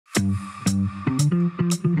Hi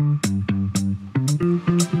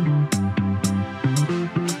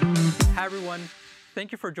everyone,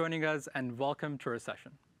 thank you for joining us and welcome to our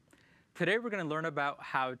session. Today we're going to learn about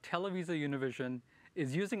how TelevisaUnivision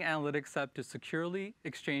is using Analytics Hub to securely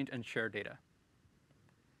exchange and share data.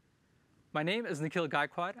 My name is Nikhil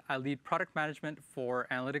Gaekwad. I lead product management for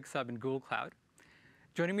Analytics Hub in Google Cloud.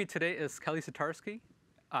 Joining me today is Kelly Sitarski,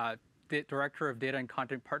 the Director of Data and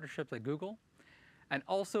Content Partnerships at Google. And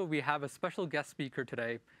also we have a special guest speaker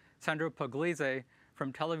today, Alessandro Pugliese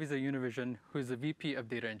from TelevisaUnivision, who is the VP of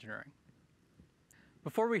Data Engineering.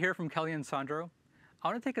 Before we hear from Kelly and Sandro, I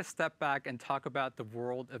want to take a step back and talk about the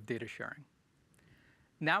world of data sharing.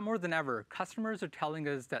 Now more than ever, customers are telling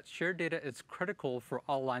us that shared data is critical for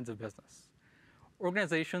all lines of business.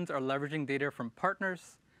 Organizations are leveraging data from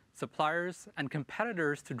partners, suppliers, and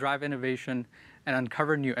competitors to drive innovation and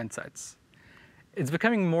uncover new insights. It's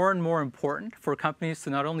becoming more and more important for companies to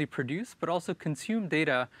not only produce, but also consume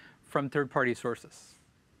data from third-party sources.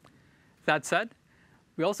 That said,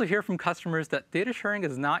 we also hear from customers that data sharing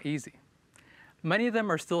is not easy. Many of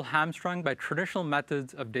them are still hamstrung by traditional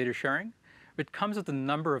methods of data sharing, which comes with a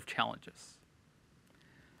number of challenges.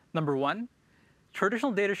 Number one,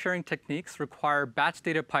 traditional data sharing techniques require batch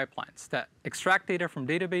data pipelines that extract data from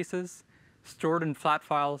databases, store it in flat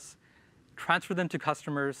files, transfer them to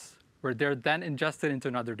customers, where they're then ingested into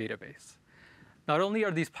another database. Not only are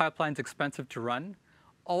these pipelines expensive to run,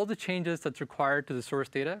 all the changes that's required to the source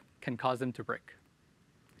data can cause them to break.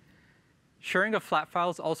 Sharing of flat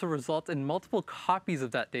files also results in multiple copies of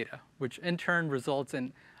that data, which in turn results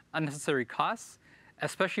in unnecessary costs,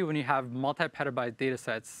 especially when you have multi-petabyte data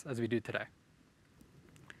sets as we do today.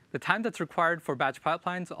 The time that's required for batch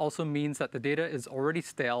pipelines also means that the data is already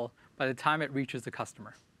stale by the time it reaches the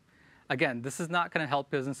customer. Again, this is not going to help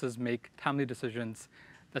businesses make timely decisions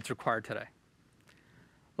that's required today.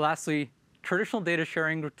 Lastly, traditional data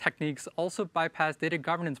sharing techniques also bypass data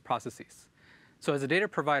governance processes. So as a data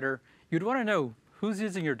provider, you'd want to know who's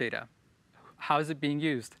using your data, how is it being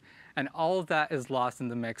used, and all of that is lost in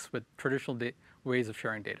the mix with traditional ways of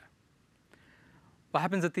sharing data. What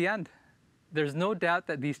happens at the end? There's no doubt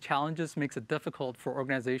that these challenges makes it difficult for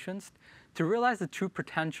organizations to realize the true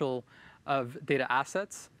potential of data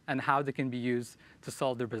assets and how they can be used to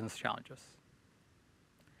solve their business challenges.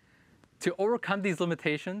 To overcome these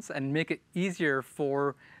limitations and make it easier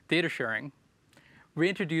for data sharing, we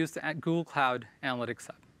introduced Google Cloud Analytics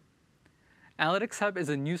Hub. Analytics Hub is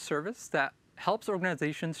a new service that helps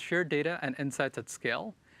organizations share data and insights at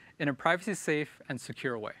scale in a privacy-safe and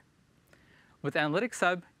secure way. With Analytics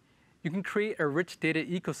Hub, you can create a rich data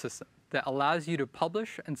ecosystem that allows you to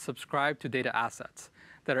publish and subscribe to data assets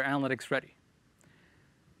that are analytics ready.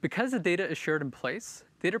 Because the data is shared in place,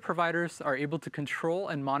 data providers are able to control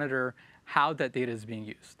and monitor how that data is being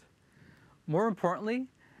used. More importantly,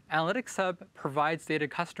 Analytics Hub provides data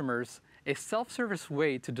customers a self-service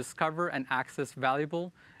way to discover and access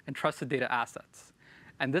valuable and trusted data assets.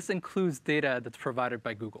 And this includes data that's provided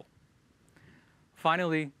by Google.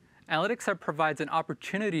 Finally, Analytics Hub provides an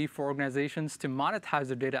opportunity for organizations to monetize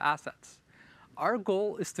their data assets. Our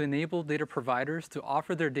goal is to enable data providers to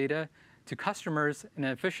offer their data to customers in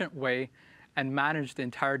an efficient way and manage the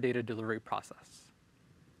entire data delivery process.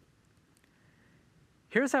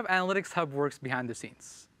 Here's how Analytics Hub works behind the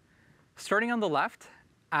scenes. Starting on the left,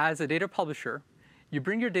 as a data publisher, you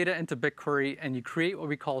bring your data into BigQuery and you create what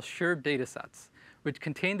we call shared data sets, which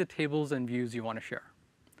contain the tables and views you want to share.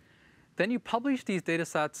 Then you publish these data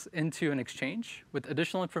sets into an exchange with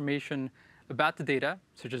additional information about the data,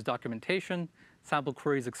 such as documentation, sample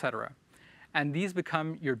queries, etc. And these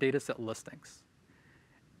become your data set listings.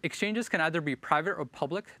 Exchanges can either be private or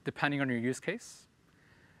public, depending on your use case.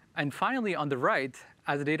 And finally, on the right,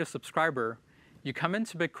 as a data subscriber, you come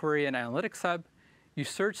into BigQuery and Analytics Hub, you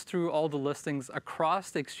search through all the listings across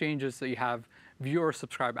the exchanges that you have view or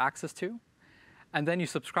subscribe access to, and then you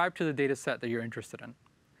subscribe to the data set that you're interested in.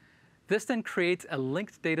 This then creates a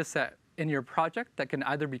linked data set in your project that can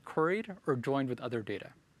either be queried or joined with other data.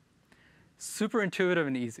 Super intuitive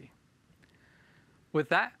and easy. With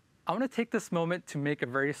that, I want to take this moment to make a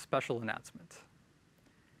very special announcement.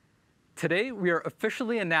 Today, we are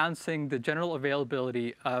officially announcing the general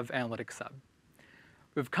availability of Analytics Hub.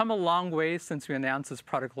 We've come a long way since we announced this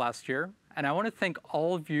product last year, and I want to thank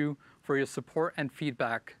all of you for your support and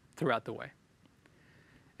feedback throughout the way.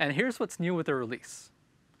 And here's what's new with the release.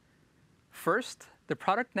 First, the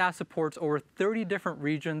product now supports over 30 different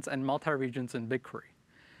regions and multi-regions in BigQuery.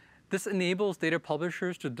 This enables data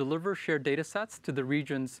publishers to deliver shared data sets to the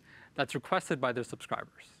regions that's requested by their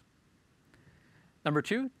subscribers. Number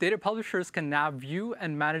two, data publishers can now view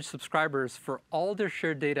and manage subscribers for all their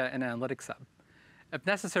shared data in Analytics Hub. If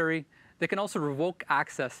necessary, they can also revoke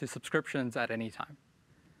access to subscriptions at any time.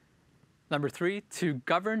 Number three, to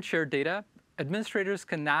govern shared data, administrators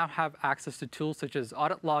can now have access to tools such as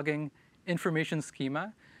audit logging, information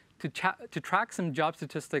schema, to track some job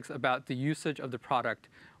statistics about the usage of the product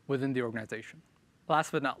within the organization.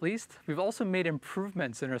 Last but not least, we've also made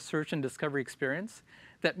improvements in our search and discovery experience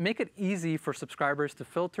that make it easy for subscribers to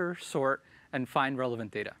filter, sort, and find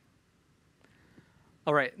relevant data.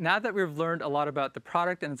 All right, now that we've learned a lot about the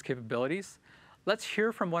product and its capabilities, let's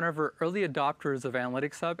hear from one of our early adopters of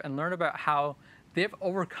Analytics Hub and learn about how they've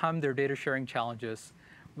overcome their data sharing challenges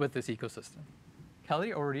with this ecosystem.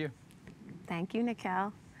 Kelly, over to you. Thank you,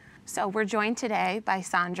 Nikhil. So we're joined today by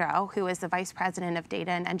Sandro, who is the Vice President of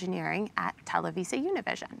Data and Engineering at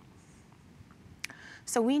TelevisaUnivision.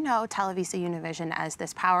 So we know TelevisaUnivision as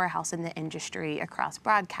this powerhouse in the industry across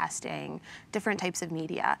broadcasting, different types of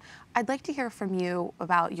media. I'd like to hear from you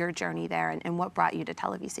about your journey there and what brought you to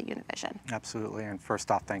TelevisaUnivision. Absolutely, and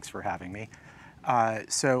first off, thanks for having me.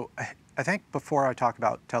 So I think before I talk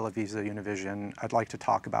about TelevisaUnivision, I'd like to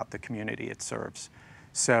talk about the community it serves.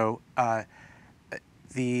 So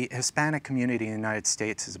the Hispanic community in the United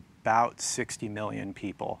States is about 60 million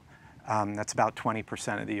people. That's about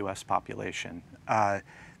 20% of the US population.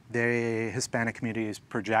 The Hispanic community is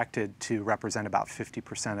projected to represent about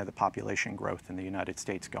 50% of the population growth in the United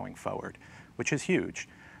States going forward, which is huge.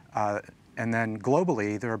 And then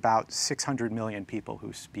globally, there are about 600 million people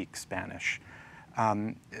who speak Spanish.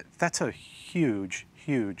 That's a huge,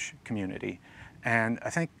 huge community. And I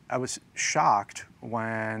think I was shocked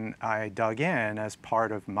when I dug in as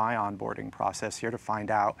part of my onboarding process here to find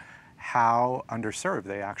out how underserved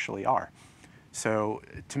they actually are. So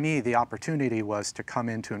to me, the opportunity was to come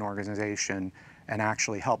into an organization and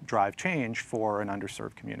actually help drive change for an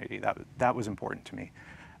underserved community. That was important to me.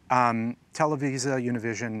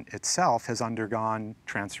 TelevisaUnivision itself has undergone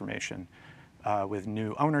transformation with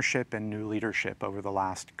new ownership and new leadership over the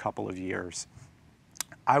last couple of years.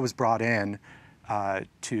 I was brought in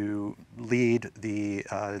to lead the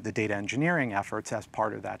data engineering efforts as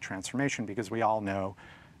part of that transformation, because we all know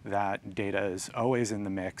that data is always in the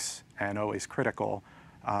mix and always critical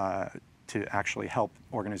to actually help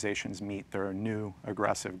organizations meet their new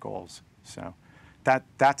aggressive goals. So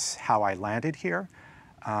that's how I landed here.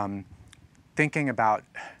 Thinking about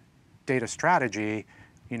data strategy,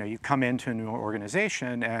 you come into a new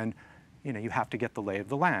organization and you have to get the lay of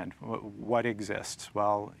the land. What exists?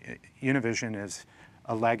 Well, Univision is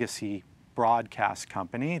a legacy broadcast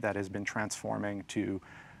company that has been transforming to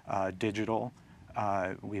digital.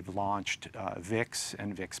 We've launched VIX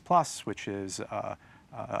and VIX Plus, which is a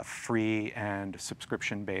free and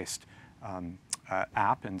subscription-based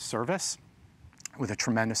app and service with a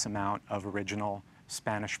tremendous amount of original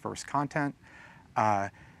Spanish-first content.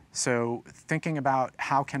 So thinking about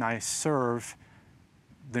how can I serve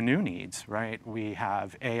the new needs, right? We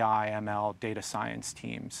have AI, ML, data science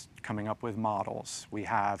teams coming up with models. We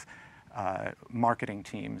have marketing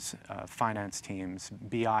teams, finance teams,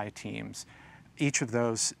 BI teams. Each of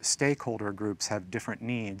those stakeholder groups have different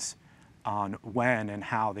needs on when and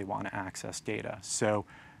how they want to access data. So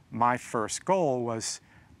my first goal was,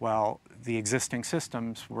 well, the existing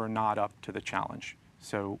systems were not up to the challenge.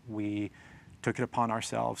 So we took it upon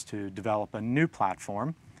ourselves to develop a new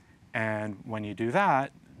platform. And when you do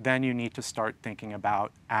that, then you need to start thinking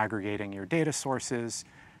about aggregating your data sources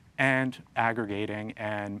and aggregating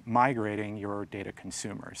and migrating your data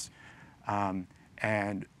consumers.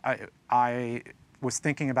 And I was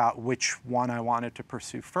thinking about which one I wanted to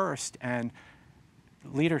pursue first, and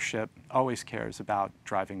leadership always cares about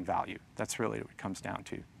driving value. That's really what it comes down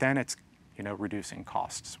to. Then it's reducing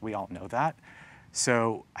costs. We all know that.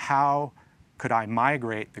 So how could I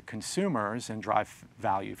migrate the consumers and drive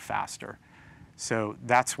value faster? So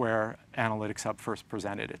that's where Analytics Hub first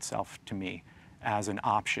presented itself to me as an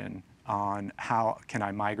option on how can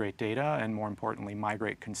I migrate data and, more importantly,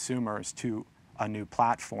 migrate consumers to a new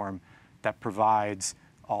platform that provides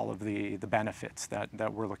all of the benefits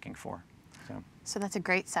that we're looking for. So that's a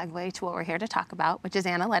great segue to what we're here to talk about, which is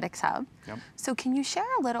Analytics Hub. Yep. So can you share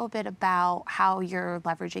a little bit about how you're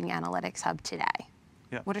leveraging Analytics Hub today?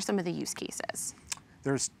 Yeah. What are some of the use cases?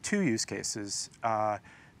 There's two use cases.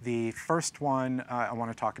 The first one I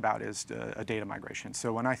want to talk about is a data migration.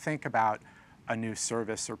 So when I think about a new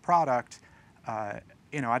service or product, I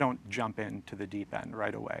don't jump into the deep end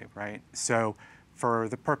right away, right? So for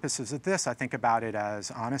the purposes of this, I think about it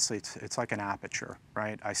as, honestly, it's like an aperture,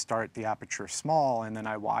 right? I start the aperture small, and then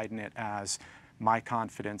I widen it as my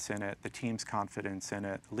confidence in it, the team's confidence in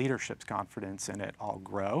it, leadership's confidence in it all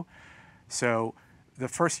grow. So the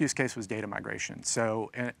first use case was data migration.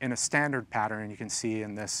 So in a standard pattern, you can see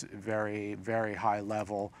in this very, very high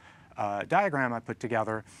level diagram I put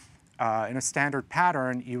together, in a standard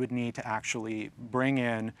pattern, you would need to actually bring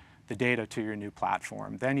in the data to your new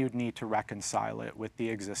platform. Then you'd need to reconcile it with the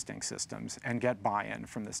existing systems and get buy-in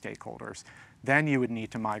from the stakeholders. Then you would need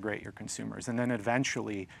to migrate your consumers. And then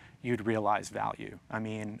eventually you'd realize value. I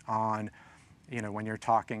mean, when you're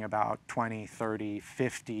talking about 20, 30,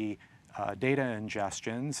 50 data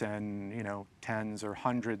ingestions and tens or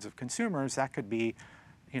hundreds of consumers, that could be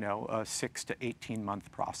a 6 to 18 month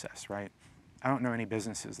process, right? I don't know any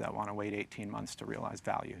businesses that want to wait 18 months to realize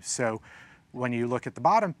value. So when you look at the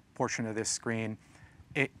bottom portion of this screen,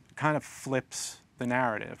 it kind of flips the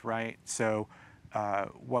narrative, right? So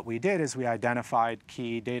what we did is we identified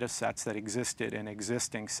key data sets that existed in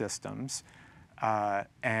existing systems,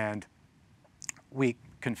 and we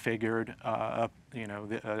configured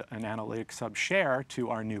an analytics hub share to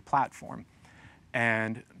our new platform.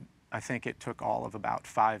 And I think it took all of about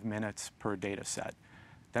 5 minutes per data set.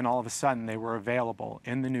 Then all of a sudden they were available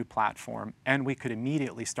in the new platform, and we could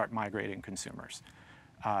immediately start migrating consumers,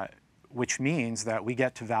 which means that we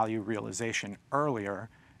get to value realization earlier,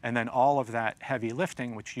 and then all of that heavy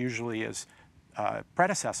lifting, which usually is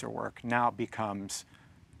predecessor work, now becomes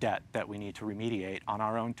debt that we need to remediate on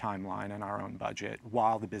our own timeline and our own budget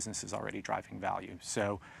while the business is already driving value.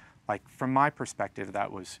 So from my perspective, that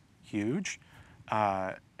was huge,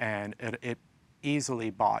 and it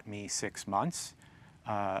easily bought me 6 months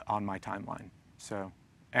on my timeline,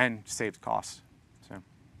 and saved costs. So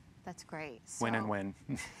that's great. Win and win.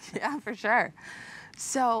 Yeah, for sure.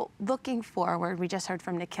 So looking forward, we just heard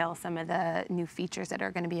from Nikhil some of the new features that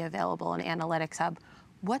are going to be available in Analytics Hub.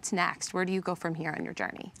 What's next? Where do you go from here on your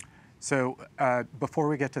journey? So before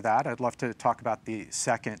we get to that, I'd love to talk about the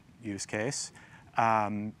second use case.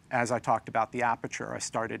 As I talked about the aperture, I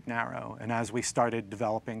started narrow, and as we started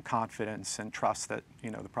developing confidence and trust that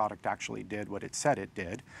the product actually did what it said it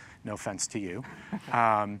did, no offense to you,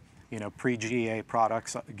 pre-GA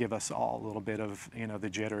products give us all a little bit of the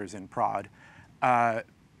jitters in prod. I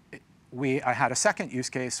had a second use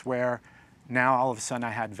case where now all of a sudden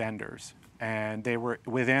I had vendors, and they were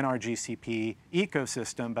within our GCP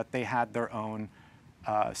ecosystem, but they had their own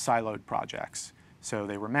siloed projects. So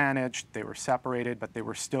they were managed, they were separated, but they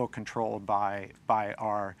were still controlled by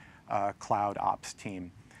our cloud ops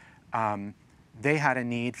team. They had a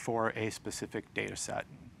need for a specific data set.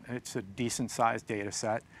 It's a decent sized data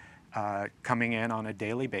set coming in on a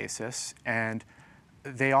daily basis, and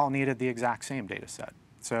they all needed the exact same data set.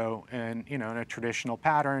 So in a traditional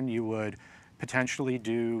pattern, you would potentially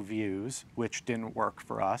do views, which didn't work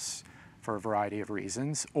for us for a variety of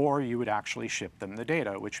reasons, or you would actually ship them the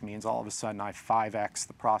data, which means all of a sudden I 5x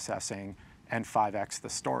the processing and 5x the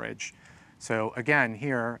storage. So again,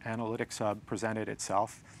 here, Analytics Hub presented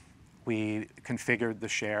itself. We configured the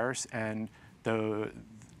shares, and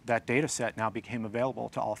that data set now became available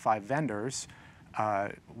to all 5 vendors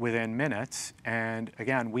within minutes. And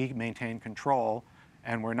again, we maintain control,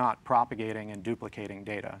 and we're not propagating and duplicating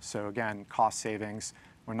data. So again, cost savings.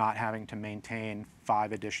 We're not having to maintain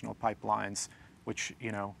 5 additional pipelines, which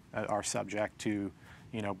are subject to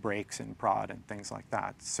breaks and prod and things like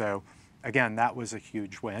that. So again, that was a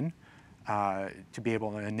huge win to be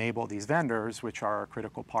able to enable these vendors, which are a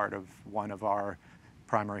critical part of one of our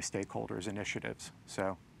primary stakeholders' initiatives.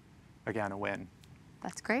 So again, a win.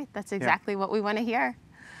 That's great. That's exactly what we want to hear.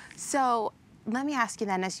 So let me ask you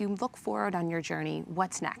then, as you look forward on your journey,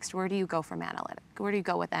 what's next? Where do you go from Analytics? Where do you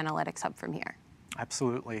go with Analytics Hub from here?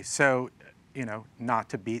 Absolutely. So, not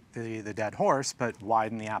to beat the dead horse, but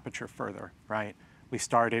widen the aperture further, right? We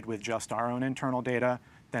started with just our own internal data,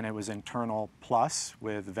 then it was internal plus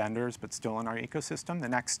with vendors, but still in our ecosystem. The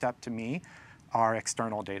next step to me are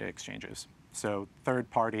external data exchanges. So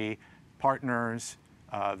third-party partners,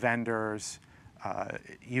 vendors,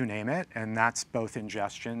 you name it, and that's both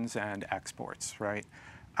ingestions and exports, right?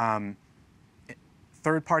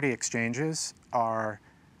 Third-party exchanges are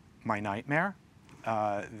my nightmare.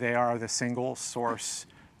 They are the single source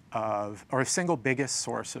single biggest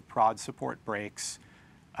source of prod support breaks.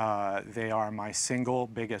 They are my single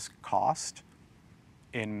biggest cost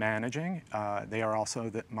in managing. They are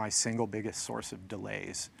also my single biggest source of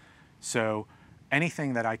delays. So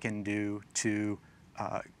anything that I can do to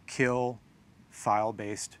kill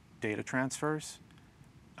file-based data transfers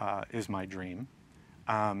is my dream.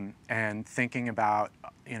 And thinking about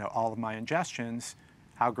all of my ingestions,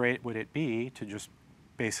 how great would it be to just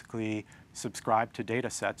basically subscribe to data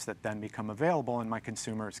sets that then become available and my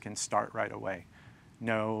consumers can start right away.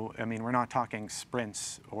 No, I mean, we're not talking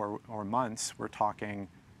sprints or months, we're talking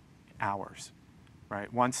hours,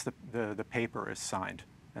 right? Once the paper is signed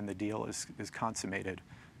and the deal is consummated,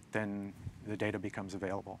 then the data becomes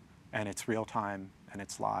available. And it's real time and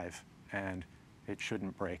it's live and it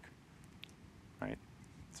shouldn't break, right?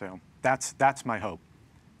 So that's my hope.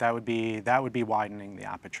 That would be widening the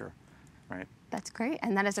aperture, right? That's great,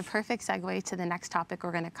 and that is a perfect segue to the next topic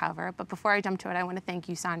we're going to cover. But before I jump to it, I want to thank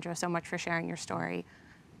you, Sandro, so much for sharing your story.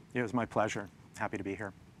 It was my pleasure. Happy to be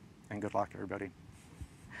here, and good luck, everybody.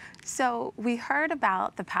 So we heard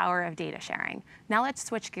about the power of data sharing. Now let's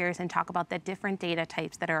switch gears and talk about the different data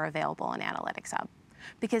types that are available in Analytics Hub,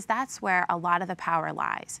 because that's where a lot of the power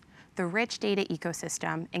lies, the rich data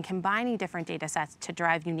ecosystem and combining different data sets to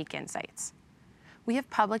drive unique insights. We have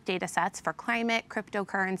public data sets for climate,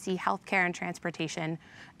 cryptocurrency, healthcare, and transportation,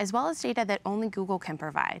 as well as data that only Google can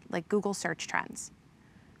provide, like Google search trends.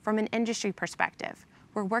 From an industry perspective,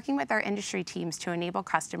 we're working with our industry teams to enable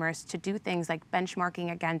customers to do things like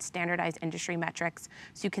benchmarking against standardized industry metrics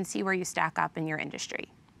so you can see where you stack up in your industry.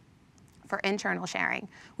 For internal sharing,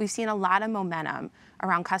 we've seen a lot of momentum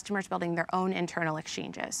around customers building their own internal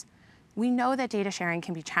exchanges. We know that data sharing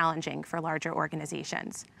can be challenging for larger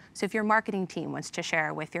organizations. So if your marketing team wants to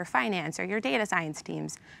share with your finance or your data science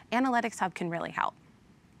teams, Analytics Hub can really help.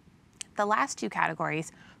 The last two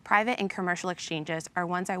categories, private and commercial exchanges, are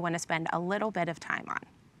ones I want to spend a little bit of time on.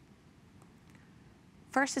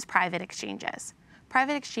 First is private exchanges.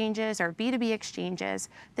 Private exchanges or B2B exchanges,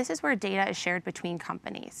 this is where data is shared between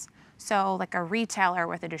companies. So like a retailer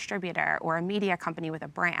with a distributor or a media company with a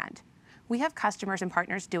brand. We have customers and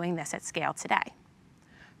partners doing this at scale today.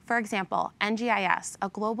 For example, NGIS, a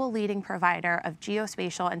global leading provider of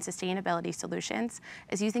geospatial and sustainability solutions,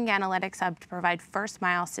 is using Analytics Hub to provide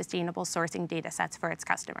first-mile sustainable sourcing data sets for its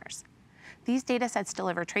customers. These data sets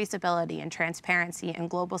deliver traceability and transparency in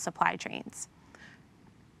global supply chains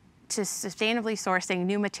to sustainably sourcing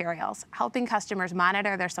new materials, helping customers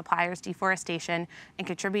monitor their suppliers' deforestation and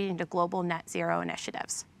contributing to global net zero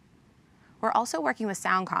initiatives. We're also working with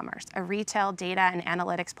SoundCommerce, a retail data and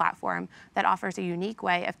analytics platform that offers a unique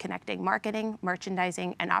way of connecting marketing,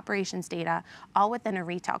 merchandising, and operations data all within a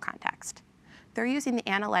retail context. They're using the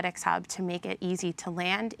Analytics Hub to make it easy to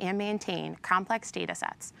land and maintain complex data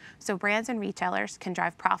sets so brands and retailers can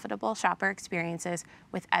drive profitable shopper experiences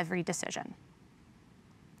with every decision.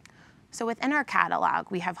 So within our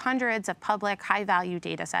catalog, we have hundreds of public, high-value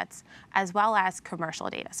data sets, as well as commercial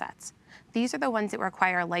data sets. These are the ones that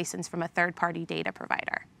require a license from a third-party data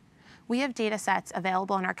provider. We have data sets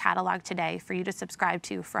available in our catalog today for you to subscribe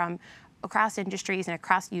to from across industries and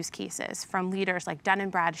across use cases, from leaders like Dun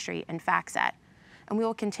 & Bradstreet and FactSet, and we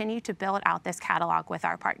will continue to build out this catalog with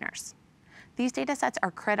our partners. These data sets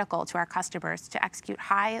are critical to our customers to execute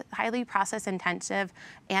highly process-intensive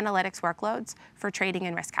analytics workloads for trading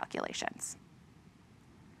and risk calculations.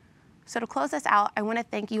 So to close this out, I want to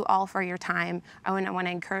thank you all for your time. I want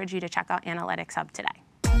to encourage you to check out Analytics Hub today.